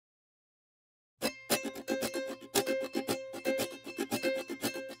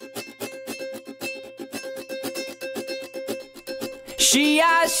She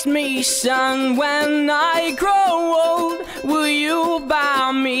asked me, son, when I grow old, will you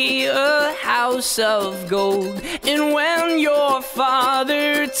buy me a house of gold? And when your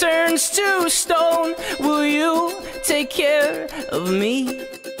father turns to stone, will you take care of me?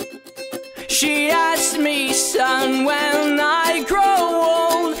 She asked me, son, when I grow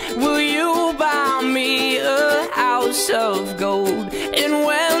old, will you buy me a house of gold? And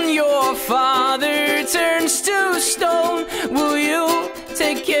when your father turns to stone, will you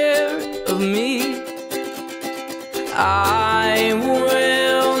take care of me? I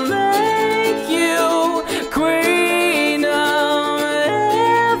will make you queen of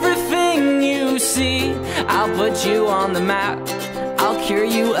everything you see. I'll put you on the map, I'll cure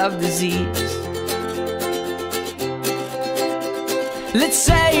you of disease. Let's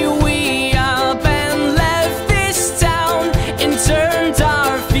say we up and left this town and turned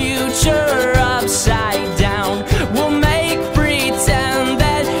our future upside down. We'll make pretend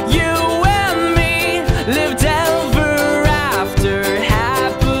that you and me lived ever after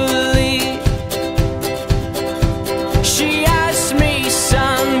happily. She asked me,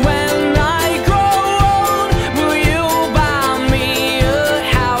 son, when I grow old, will you buy me a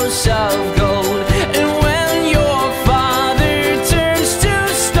house of gold? And when your father turns to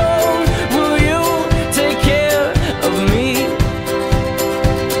stone, will you take care of me?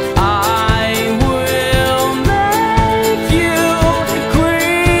 I will make you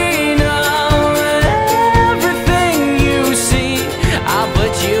queen of everything you see. I'll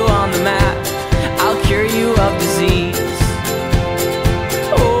put you on the map, I'll cure you of disease.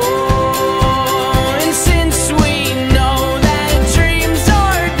 Oh, and since we know that dreams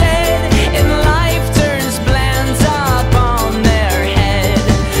are dead and life turns plans up on their head,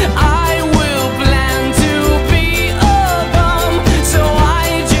 I will plan to be a bum, so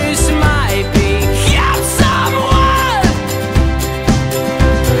I just might pick up someone.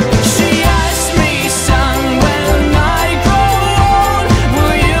 She asked me, son, when I grow old,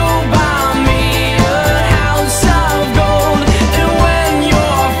 will you buy me a house of gold? And when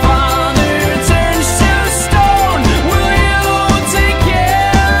your father turns to stone, will you take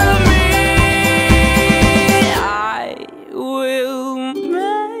care of me? I will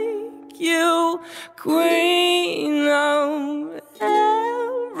make you queen of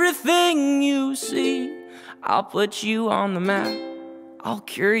everything you see. I'll put you on the map, I'll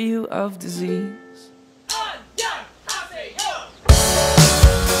cure you of disease.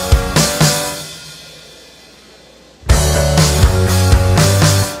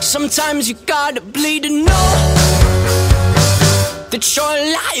 Sometimes you gotta bleed to know that you're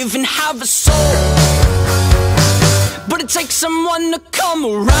alive and have a soul. But it takes someone to come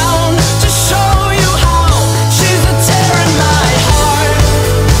around to show you how. She's the tear in my heart,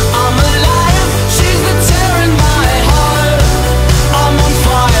 I'm alive. She's the tear in my heart, I'm on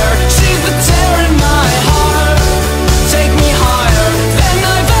fire. She's the tear in my heart, take me higher than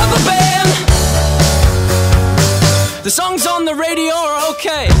I've ever been. The songs on the radio are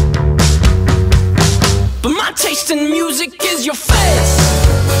okay, but my taste in music is your face.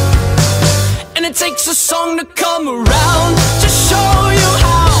 And it takes a song to come around to show you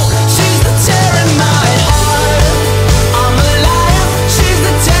how. She's the tear in my heart, I'm alive. She's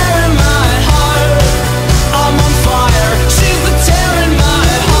the tear in my heart, I'm on fire. She's the tear in my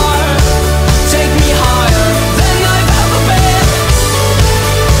heart, take me higher than I've ever been.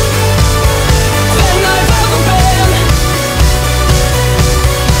 Than I've ever been.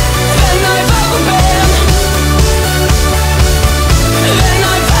 Than I've ever been. Than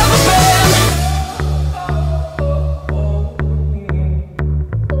I've ever been.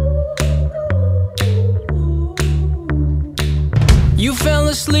 You fell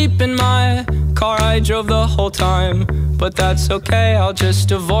asleep in my car, I drove the whole time. But that's okay, I'll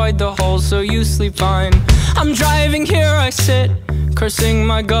just avoid the holes so you sleep fine. I'm driving, here I sit, cursing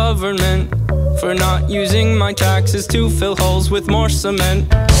my government for not using my taxes to fill holes with more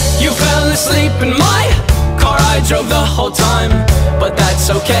cement. You fell asleep in my car, I drove the whole time. But that's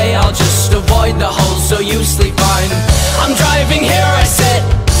okay, I'll just avoid the holes so you sleep fine. I'm driving, here I sit,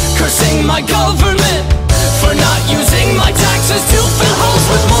 cursing my government for not using my taxes to fill holes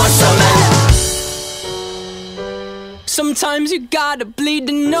with more cement. Sometimes you gotta bleed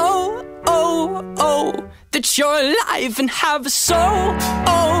to know, that you're alive and have a soul,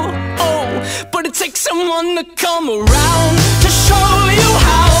 but it takes someone to come around to show you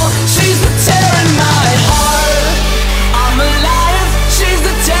how. She's the tear in my heart, I'm alive. She's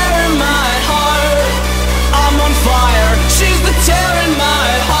the tear in my heart, I'm on fire. She's the tear in my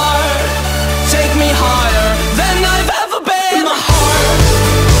heart, take me higher than I've ever been. My heart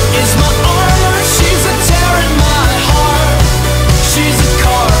is my armor. She's the tear in my heart, she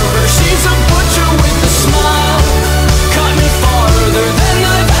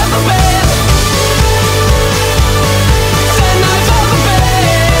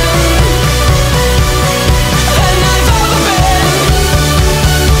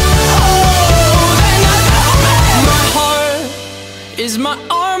is my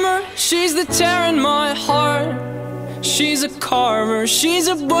armor, she's the tear in my heart. She's a carver, she's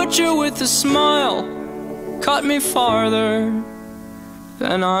a butcher with a smile. Cut me farther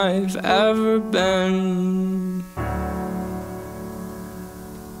than I've ever been.